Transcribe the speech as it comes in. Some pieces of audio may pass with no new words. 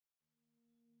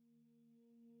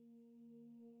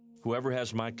Whoever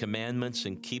has my commandments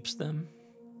and keeps them,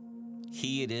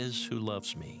 he it is who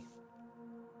loves me.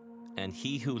 And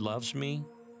he who loves me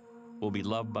will be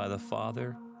loved by the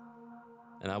Father,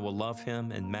 and I will love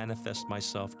him and manifest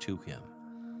myself to him.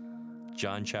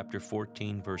 John chapter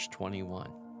 14, verse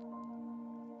 21.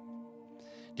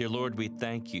 Dear Lord, we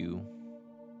thank you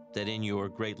that in your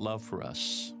great love for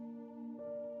us,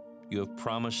 you have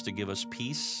promised to give us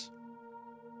peace.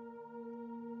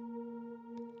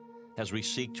 As we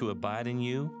seek to abide in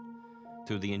you,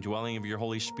 through the indwelling of your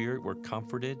Holy Spirit, we're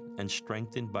comforted and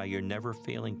strengthened by your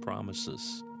never-failing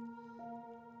promises.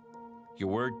 Your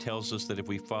word tells us that if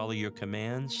we follow your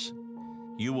commands,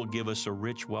 you will give us a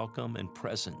rich welcome and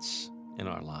presence in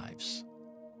our lives.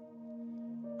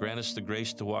 Grant us the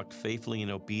grace to walk faithfully in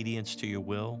obedience to your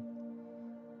will,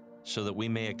 so that we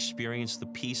may experience the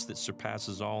peace that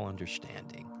surpasses all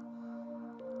understanding.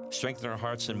 Strengthen our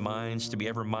hearts and minds to be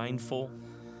ever mindful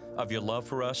of your love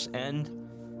for us and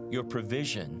your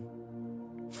provision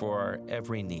for our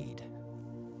every need.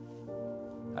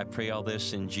 I pray all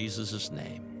this in Jesus'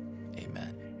 name.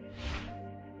 Amen.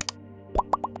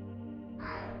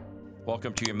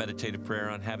 Welcome to your meditative prayer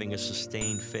on having a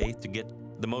sustained faith to get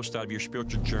the most out of your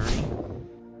spiritual journey.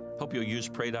 Hope you'll use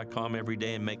pray.com every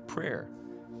day and make prayer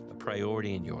a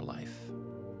priority in your life.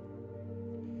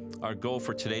 Our goal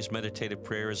for today's meditative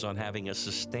prayer is on having a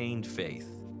sustained faith.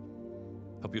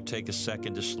 Hope you'll take a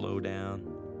second to slow down,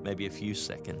 maybe a few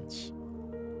seconds.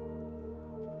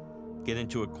 Get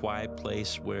into a quiet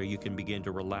place where you can begin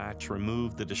to relax,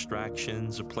 remove the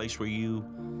distractions, a place where you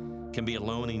can be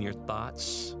alone in your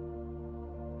thoughts,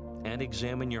 and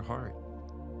examine your heart.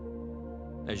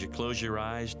 As you close your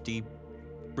eyes,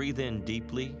 breathe in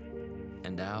deeply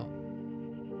and out.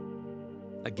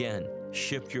 Again,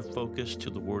 shift your focus to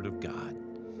the Word of God.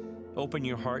 Open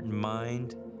your heart and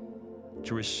mind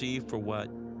to receive for what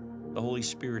the Holy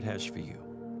Spirit has for you.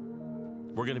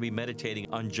 We're going to be meditating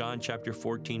on John chapter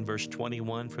 14, verse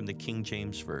 21 from the King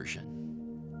James Version.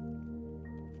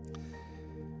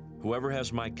 Whoever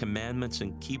has my commandments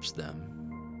and keeps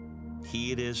them,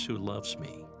 he it is who loves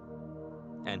me.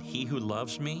 And he who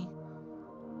loves me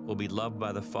will be loved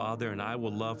by the Father, and I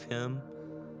will love him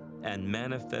and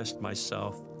manifest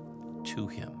myself to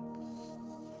him.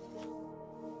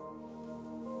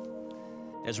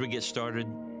 As we get started,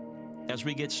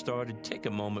 take a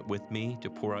moment with me to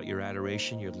pour out your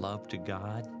adoration, your love to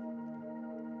God.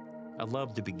 I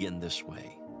love to begin this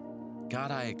way.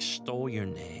 God, I extol your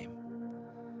name.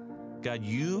 God,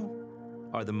 you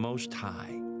are the Most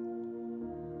High.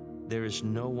 There is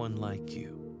no one like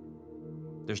you.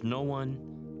 There's no one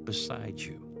beside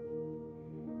you.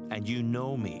 And you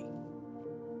know me.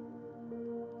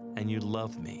 And you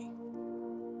love me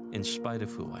in spite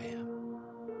of who I am.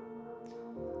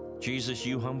 Jesus,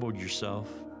 you humbled yourself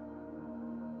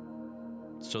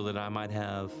so that I might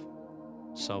have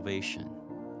salvation.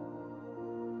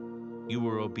 You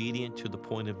were obedient to the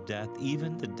point of death,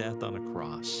 even the death on a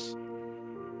cross.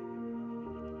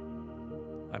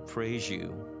 I praise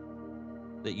you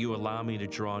that you allow me to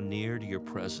draw near to your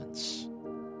presence.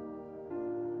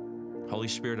 Holy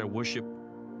Spirit, I worship,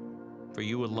 for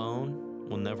you alone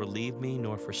will never leave me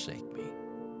nor forsake me.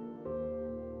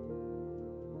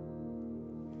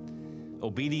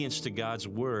 Obedience to God's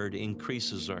word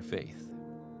increases our faith.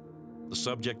 The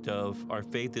subject of our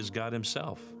faith is God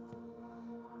himself.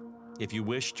 If you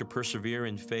wish to persevere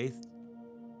in faith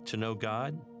to know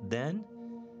God, then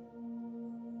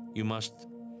you must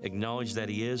acknowledge that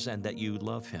he is and that you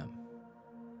love him.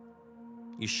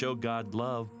 You show God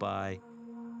love by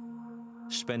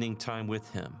spending time with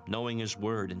him, knowing his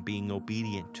word and being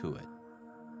obedient to it.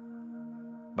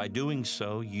 By doing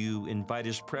so, you invite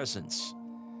his presence,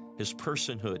 his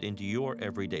personhood into your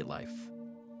everyday life.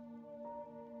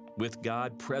 With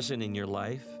God present in your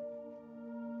life,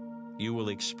 you will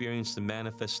experience the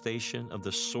manifestation of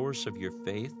the source of your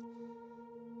faith,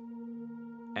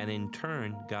 and in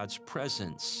turn, God's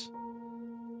presence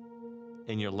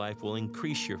in your life will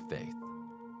increase your faith.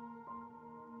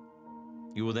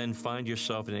 You will then find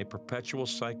yourself in a perpetual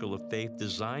cycle of faith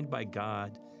designed by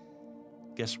God,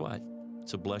 guess what?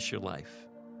 To bless your life.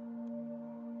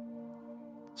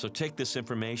 So take this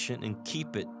information and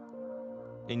keep it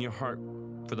in your heart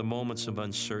for the moments of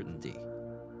uncertainty.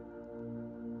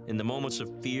 In the moments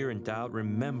of fear and doubt,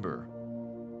 remember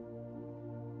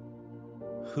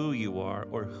who you are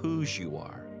or whose you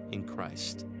are in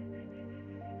Christ.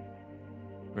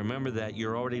 Remember that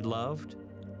you're already loved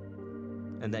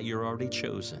and that you're already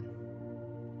chosen.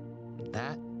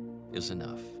 That is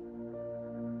enough.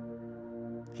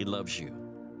 He loves you.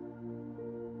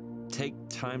 Take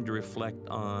time to reflect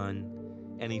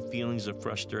on any feelings of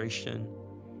frustration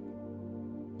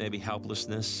maybe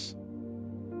helplessness,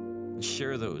 and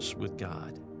share those with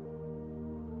God.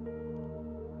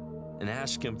 And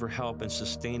ask Him for help in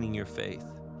sustaining your faith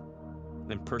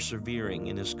and persevering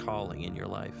in His calling in your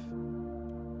life.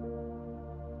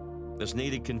 As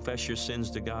needed, confess your sins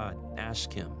to God.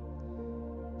 Ask Him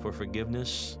for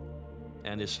forgiveness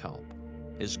and His help,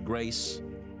 His grace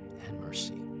and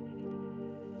mercy.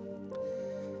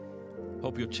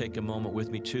 Hope you'll take a moment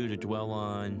with me, too, to dwell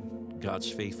on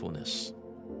God's faithfulness.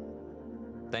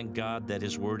 Thank God that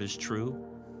His word is true,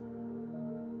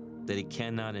 that He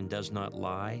cannot and does not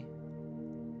lie.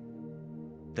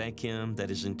 Thank Him that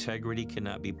His integrity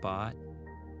cannot be bought.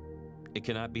 It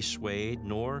cannot be swayed,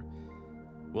 nor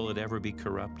will it ever be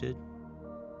corrupted.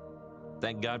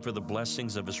 Thank God for the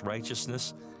blessings of His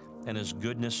righteousness and His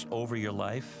goodness over your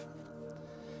life,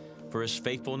 for His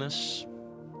faithfulness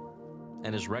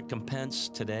and His recompense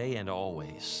today and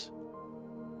always.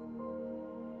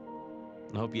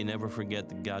 I hope you never forget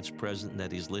that God's present,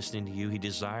 that He's listening to you. He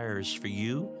desires for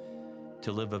you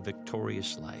to live a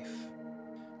victorious life.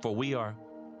 For we are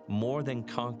more than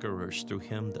conquerors through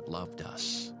Him that loved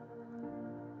us.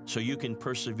 So you can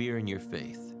persevere in your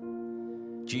faith.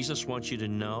 Jesus wants you to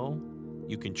know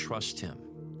you can trust Him.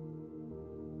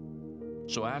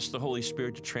 So ask the Holy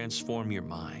Spirit to transform your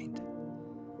mind,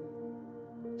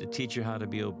 to teach you how to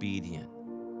be obedient.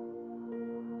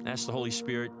 Ask the Holy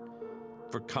Spirit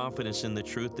for confidence in the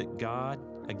truth that God,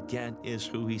 again, is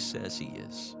who He says He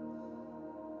is.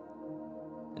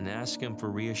 And ask Him for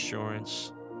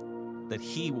reassurance that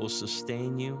He will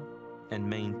sustain you and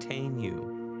maintain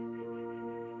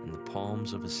you in the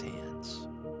palms of His hands.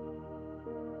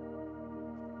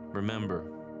 Remember,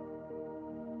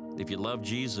 if you love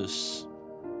Jesus,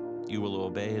 you will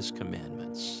obey His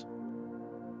commandments.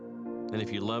 And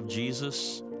if you love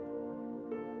Jesus,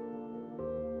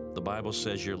 the Bible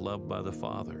says you're loved by the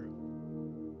Father.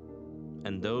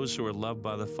 And those who are loved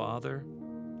by the Father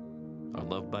are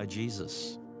loved by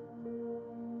Jesus.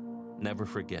 Never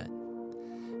forget,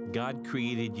 God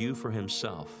created you for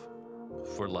Himself,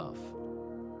 for love.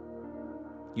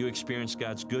 You experience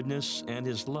God's goodness and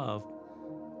His love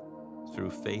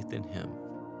through faith in Him.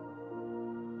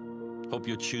 Hope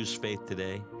you'll choose faith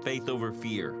today, faith over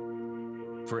fear,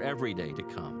 for every day to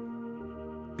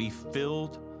come. Be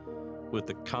filled with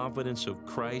the confidence of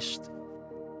Christ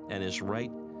and His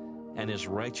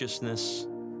righteousness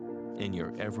in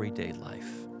your everyday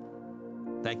life.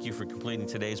 Thank you for completing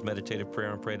today's meditative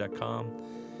prayer on pray.com.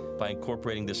 By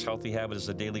incorporating this healthy habit as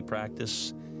a daily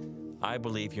practice, I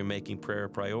believe you're making prayer a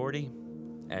priority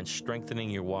and strengthening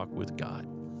your walk with God.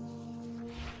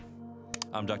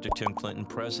 I'm Dr. Tim Clinton,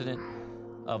 President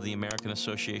of the American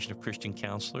Association of Christian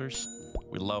Counselors.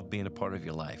 We love being a part of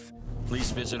your life.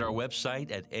 Please visit our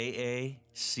website at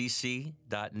aacc.net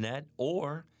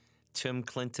or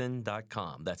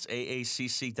timclinton.com. That's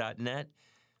aacc.net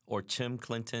or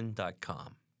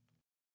timclinton.com.